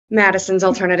Madison's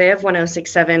Alternative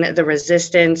 1067 The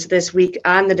Resistance. This week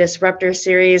on the Disruptor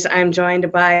series, I'm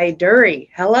joined by Durry.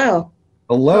 Hello.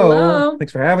 Hello. Hello.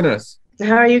 Thanks for having us.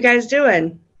 How are you guys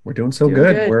doing? We're doing so Doing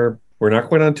good. good. We're not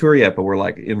quite on tour yet, but we're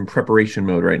like in preparation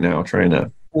mode right now, trying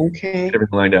to Okay. get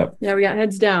everything lined up. Yeah, we got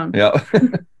heads down. Yeah.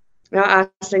 Now,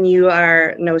 Austin, you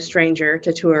are no stranger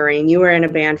to touring. You were in a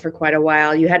band for quite a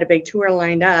while. You had a big tour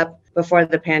lined up before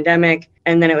the pandemic,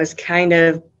 and then it was kind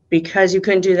of because you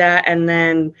couldn't do that, and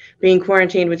then being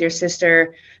quarantined with your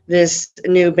sister, this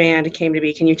new band came to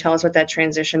be. Can you tell us what that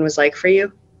transition was like for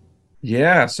you?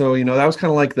 Yeah. So, that was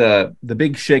kind of like the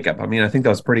big shakeup. I mean, I think that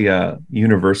was pretty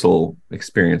universal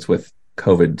experience with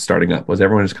COVID starting up, was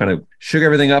everyone just kind of shook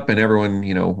everything up and everyone,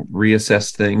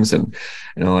 reassessed things and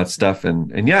all that stuff.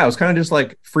 And yeah, it was kind of just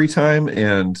like free time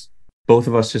and both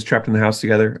of us just trapped in the house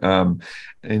together.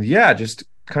 And yeah, just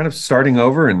kind of starting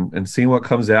over and seeing what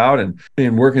comes out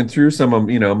and working through some of,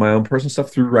 my own personal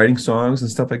stuff through writing songs and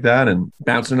stuff like that and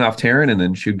bouncing it off Taryn, and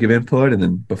then she'd give input. And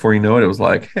then before you know it, it was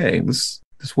like, hey, this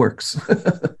works.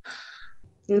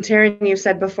 And Taryn, you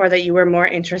said before that you were more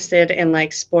interested in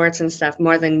like sports and stuff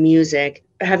more than music.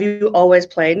 Have you always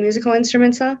played musical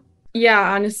instruments though?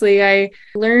 Yeah, honestly, I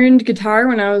learned guitar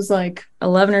when I was like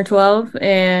 11 or 12,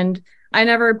 and I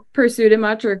never pursued it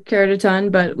much or cared a ton,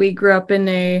 but we grew up in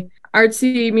a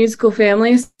artsy musical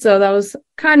family, so that was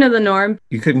kind of the norm.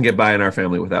 You couldn't get by in our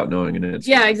family without knowing an instrument.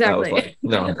 Yeah, exactly.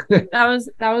 That was like, no.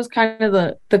 that was kind of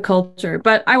the culture,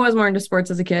 but I was more into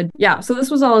sports as a kid. Yeah, so this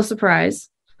was all a surprise.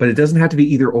 But it doesn't have to be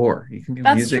either or. You can do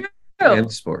That's music true.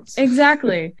 and sports.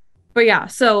 Exactly. But yeah,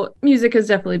 so music has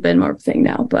definitely been more of a thing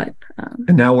now, but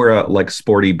And now we're a like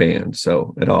sporty band,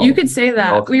 so it all. you could say all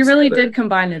that. We comes really together. did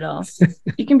combine it all.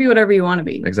 You can be whatever you want to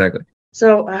be. Exactly.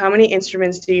 So how many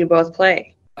instruments do you both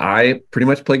play? I pretty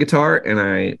much play guitar and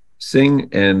I sing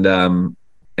and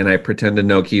I pretend to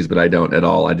know keys, but I don't at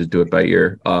all. I just do it by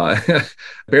ear.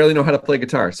 Barely know how to play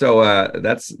guitar. So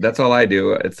that's all I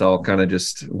do. It's all kind of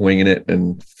just winging it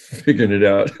and figuring it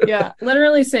out. Yeah,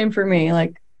 literally same for me.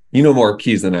 Like, You know more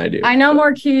keys than I do. I know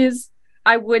more keys.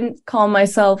 I wouldn't call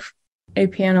myself a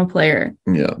piano player,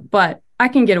 Yeah. but I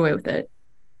can get away with it.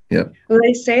 Yeah. Well,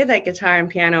 they say that guitar and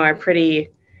piano are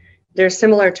they're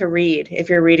similar to read if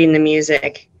you're reading the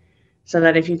music. So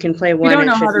that if you can play one, You don't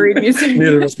know how to read music.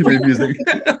 Neither of us can read music.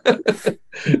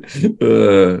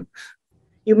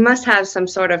 You must have some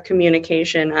sort of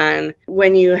communication on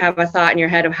when you have a thought in your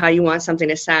head of how you want something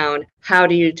to sound. How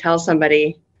do you tell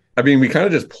somebody? I mean, we kind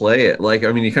of just play it.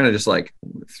 You kind of just like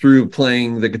through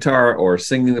playing the guitar or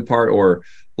singing the part, or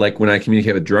like when I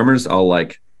communicate with drummers, I'll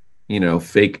like,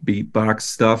 fake beatbox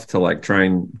stuff to like try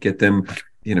and get them,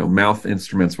 mouth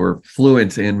instruments. We're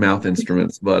fluent in mouth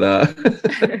instruments, but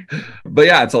but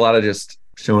yeah, it's a lot of just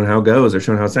showing how it goes or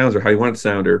showing how it sounds or how you want it to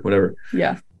sound or whatever.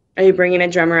 Yeah. Are you bringing a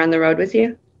drummer on the road with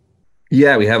you?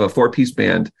 Yeah, we have a 4-piece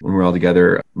band when we're all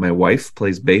together. My wife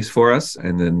plays bass for us,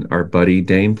 and then our buddy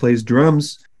Dane plays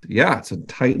drums. Yeah, it's a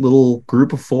tight little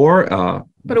group of 4.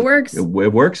 But it works. It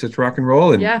works. It's rock and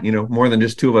roll. And, Yeah. more than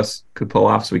just 2 of us could pull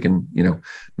off, so we can,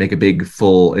 make a big,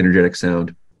 full, energetic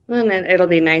sound. And then it'll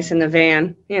be nice in the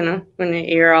van, when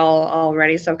you're all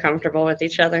already so comfortable with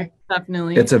each other.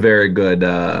 Definitely. It's a very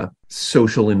good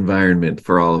social environment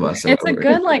for all of us. It's a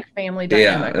good like family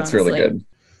dynamic. Yeah, it's really honestly. good.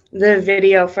 The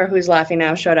video for Who's Laughing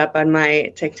Now showed up on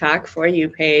my TikTok For You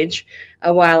page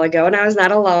a while ago, and I was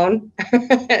not alone.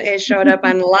 It showed up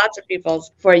on lots of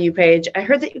people's For You page. I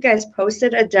heard that you guys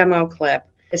posted a demo clip.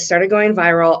 It started going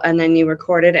viral, and then you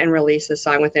recorded and released the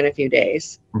song within a few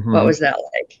days. Mhm. What was that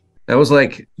like? That was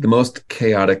like the most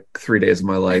chaotic 3 days of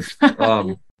my life.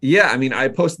 Yeah, I mean, I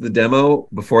posted the demo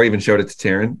before I even showed it to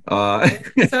Taryn.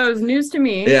 So it was news to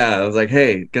me. Yeah, I was like,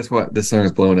 hey, guess what? This song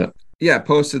is blowing up. Yeah, I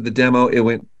posted the demo. It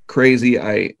went crazy.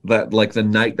 The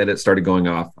night that it started going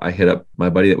off, I hit up my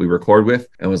buddy that we record with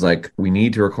and was like, we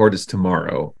need to record this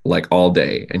tomorrow, like all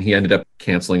day. And he ended up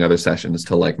canceling other sessions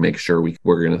to like make sure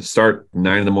we're going to start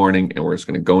 9 a.m. and we're just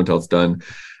going to go until it's done.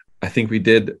 I think we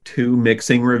did 2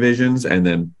 mixing revisions and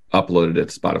then uploaded it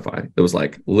to Spotify. It was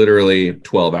like literally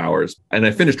 12 hours. And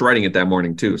I finished writing it that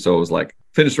morning too. So it was like,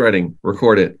 finish writing,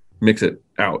 record it, mix it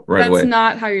out right away. That's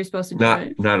not how you're supposed to do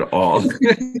it. Not at all.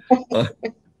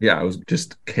 Yeah, it was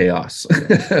just chaos.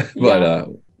 But Yeah.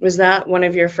 Was that one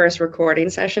of your first recording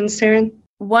sessions, Taryn?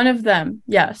 One of them,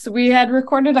 yes. We had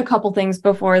recorded a couple things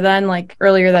before then, like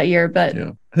earlier that year, but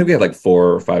yeah, I think we had like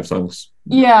 4 or 5 songs.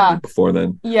 Yeah. Before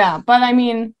then. Yeah, but I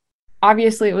mean,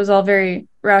 obviously it was all very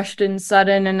rushed and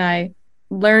sudden, and I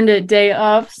learned it day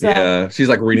of. So Yeah, she's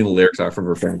like reading the lyrics off of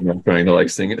her phone and trying to like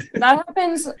sing it. that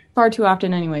happens far too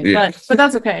often anyway. Yeah. But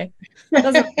that's okay.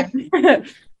 That's okay.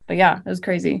 But yeah, it was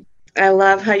crazy. I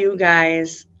love how you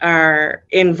guys are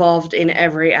involved in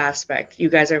every aspect. You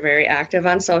guys are very active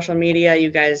on social media.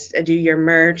 You guys do your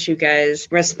merch. You guys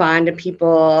respond to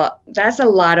people. That's a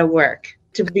lot of work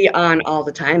to be on all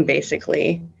the time,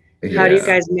 basically. Yeah. How do you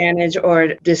guys manage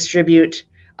or distribute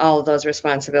all of those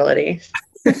responsibilities?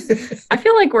 I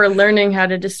feel like we're learning how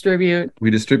to distribute. We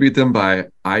distribute them by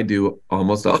I do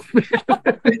almost all.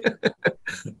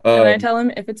 And I tell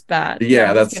him if it's bad. Yeah,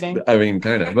 No, that's, kidding. I mean,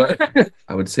 kind of, but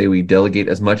I would say we delegate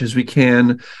as much as we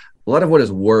can. A lot of what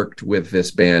has worked with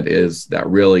this band is that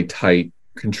really tight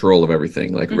control of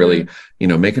everything, like really,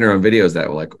 making our own videos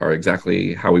that like are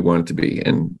exactly how we want it to be,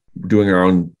 and doing our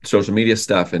own social media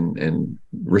stuff and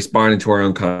responding to our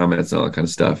own comments and all that kind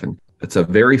of stuff. And it's a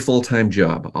very full-time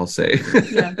job, I'll say.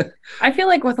 Yeah. I feel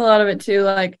like with a lot of it too,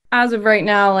 like as of right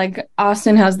now, like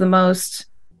Austin has the most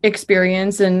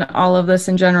experience in all of this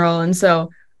in general. And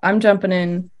so I'm jumping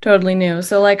in totally new.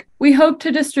 So like we hope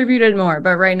to distribute it more,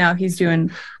 but right now he's doing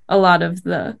a lot of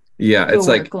the it's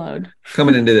workload. Like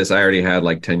coming into this, I already had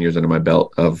like 10 years under my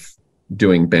belt of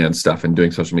doing band stuff and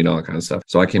doing social media, all that kind of stuff.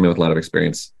 So I came in with a lot of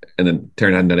experience, and then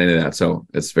Taryn hadn't done any of that. So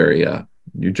it's very,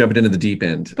 you're jumping into the deep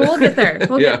end. But we'll get there.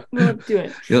 We'll do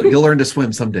it. You'll learn to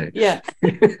swim someday. Yeah.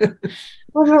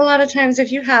 Well, a lot of times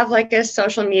if you have like a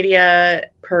social media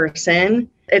person,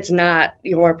 it's not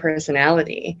your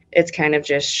personality. It's kind of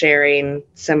just sharing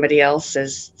somebody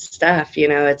else's stuff.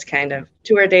 It's kind of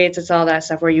tour dates. It's all that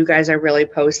stuff where you guys are really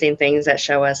posting things that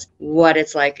show us what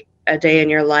it's like a day in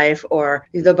your life, or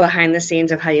the behind the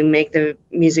scenes of how you make the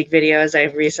music videos.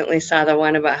 I recently saw the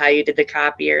one about how you did the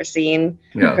copier scene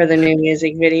for the new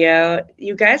music video.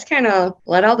 You guys kind of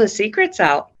let all the secrets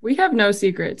out. We have no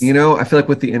secrets. I feel like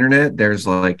with the internet, there's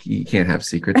like, you can't have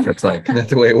secrets. That's like, that's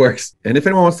the way it works. And if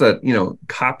anyone wants to,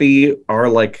 copy our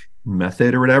like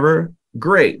method or whatever,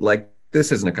 great. Like,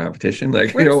 this isn't a competition.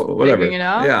 Like, whatever. It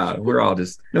out. Yeah, we're all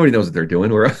just, nobody knows what they're doing.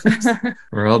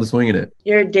 We're all just winging it.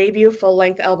 Your debut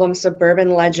full-length album,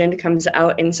 Suburban Legend, comes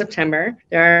out in September.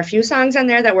 There are a few songs on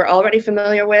there that we're already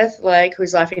familiar with, like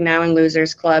Who's Laughing Now and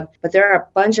Losers Club, but there are a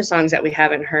bunch of songs that we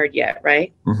haven't heard yet,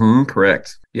 right? Mm-hmm,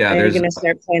 correct. Yeah. Are you going to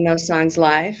start playing those songs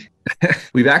live?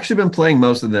 We've actually been playing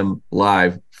most of them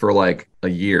live for like a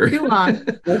year. Too long.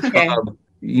 Okay.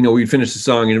 We'd finish the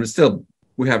song and it was still,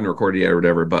 we haven't recorded yet or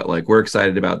whatever, but like we're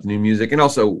excited about the new music. And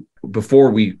also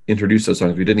before we introduced those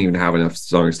songs, we didn't even have enough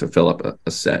songs to fill up a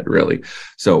set really.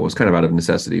 So it was kind of out of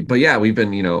necessity. But yeah, we've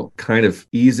been, kind of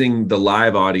easing the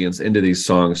live audience into these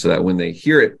songs so that when they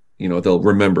hear it, they'll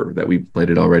remember that we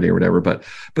played it already or whatever. But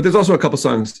there's also a couple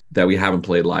songs that we haven't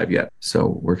played live yet.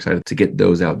 So we're excited to get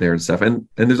those out there and stuff. And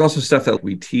there's also stuff that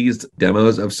we teased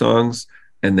demos of songs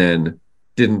and then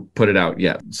didn't put it out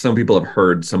yet. Some people have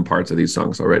heard some parts of these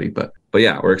songs already, but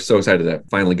yeah, we're so excited to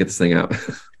finally get this thing out.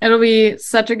 It'll be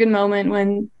such a good moment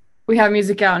when we have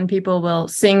music out and people will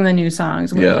sing the new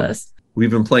songs with us. We've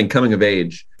been playing Coming of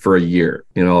Age for a year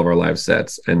in all of our live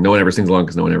sets, and no one ever sings along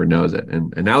because no one ever knows it.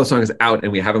 And now the song is out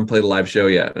and we haven't played a live show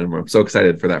yet. And I'm so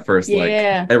excited for that first, like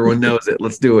everyone knows it.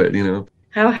 Let's do it,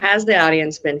 How has the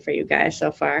audience been for you guys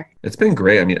so far? It's been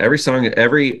great. I mean,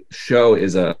 every show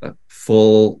is a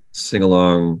full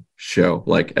sing-along show.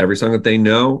 Like every song that they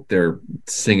know, they're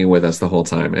singing with us the whole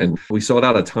time. And we sold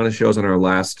out a ton of shows on our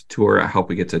last tour. I hope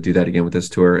we get to do that again with this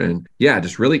tour. And yeah,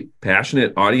 just really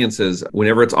passionate audiences.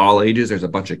 Whenever it's all ages, there's a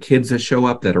bunch of kids that show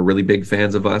up that are really big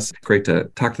fans of us. Great to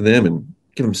talk to them and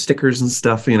give them stickers and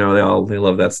stuff. They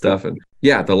love that stuff. And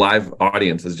yeah, the live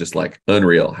audience is just like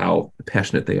unreal how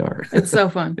passionate they are. It's so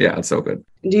fun. Yeah, it's so good.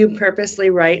 Do you purposely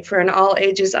write for an all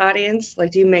ages audience? Like,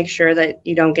 do you make sure that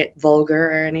you don't get vulgar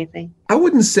or anything? I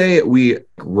wouldn't say we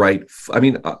write. I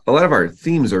mean, a lot of our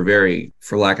themes are very,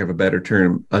 for lack of a better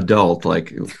term, adult.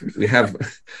 Like we have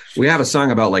a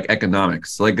song about like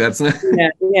economics. Like that's not.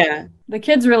 Yeah. The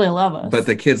kids really love us. But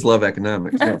the kids love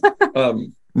economics.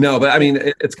 No, but I mean,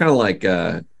 it's kind of like,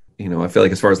 I feel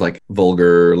like as far as like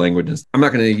vulgar languages, I'm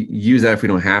not going to use that if we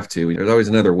don't have to. There's always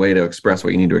another way to express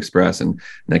what you need to express, and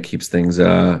that keeps things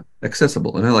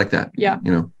accessible. And I like that. Yeah.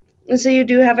 And so you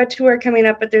do have a tour coming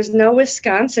up, but there's no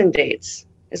Wisconsin dates.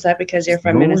 Is that because you're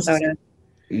from Minnesota?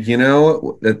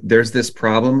 There's this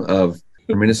problem of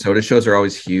our Minnesota shows are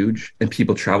always huge and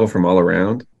people travel from all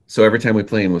around. So every time we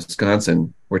play in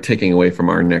Wisconsin, we're taking away from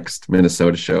our next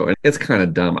Minnesota show. And it's kind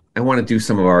of dumb. I want to do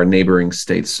some of our neighboring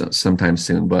states sometime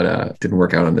soon, but it didn't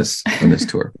work out on this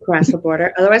tour. Across the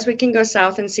border. Otherwise, we can go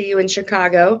south and see you in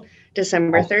Chicago,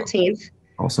 December 13th.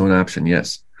 Also an option,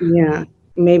 yes. Yeah.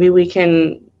 Maybe we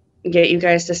can get you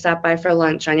guys to stop by for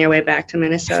lunch on your way back to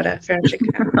Minnesota from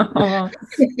Chicago.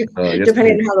 Yes,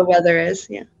 depending on how the weather is.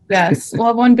 Yeah. Yes, we'll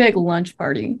have one big lunch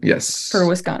party Yes. for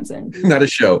Wisconsin. Not a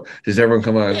show. Just everyone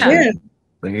come on. Yeah.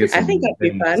 I think that'd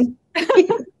be fun.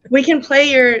 We can play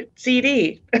your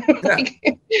CD.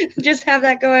 Just have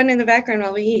that going in the background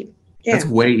while we eat. Yeah. That's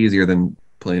way easier than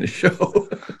playing a show.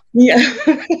 Yeah.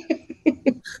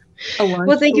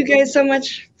 Well, thank you guys so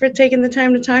much for taking the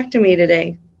time to talk to me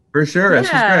today. For sure.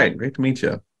 This was great. Great to meet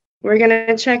you. We're going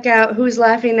to check out Who's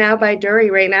Laughing Now by Durry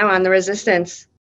right now on The Resistance.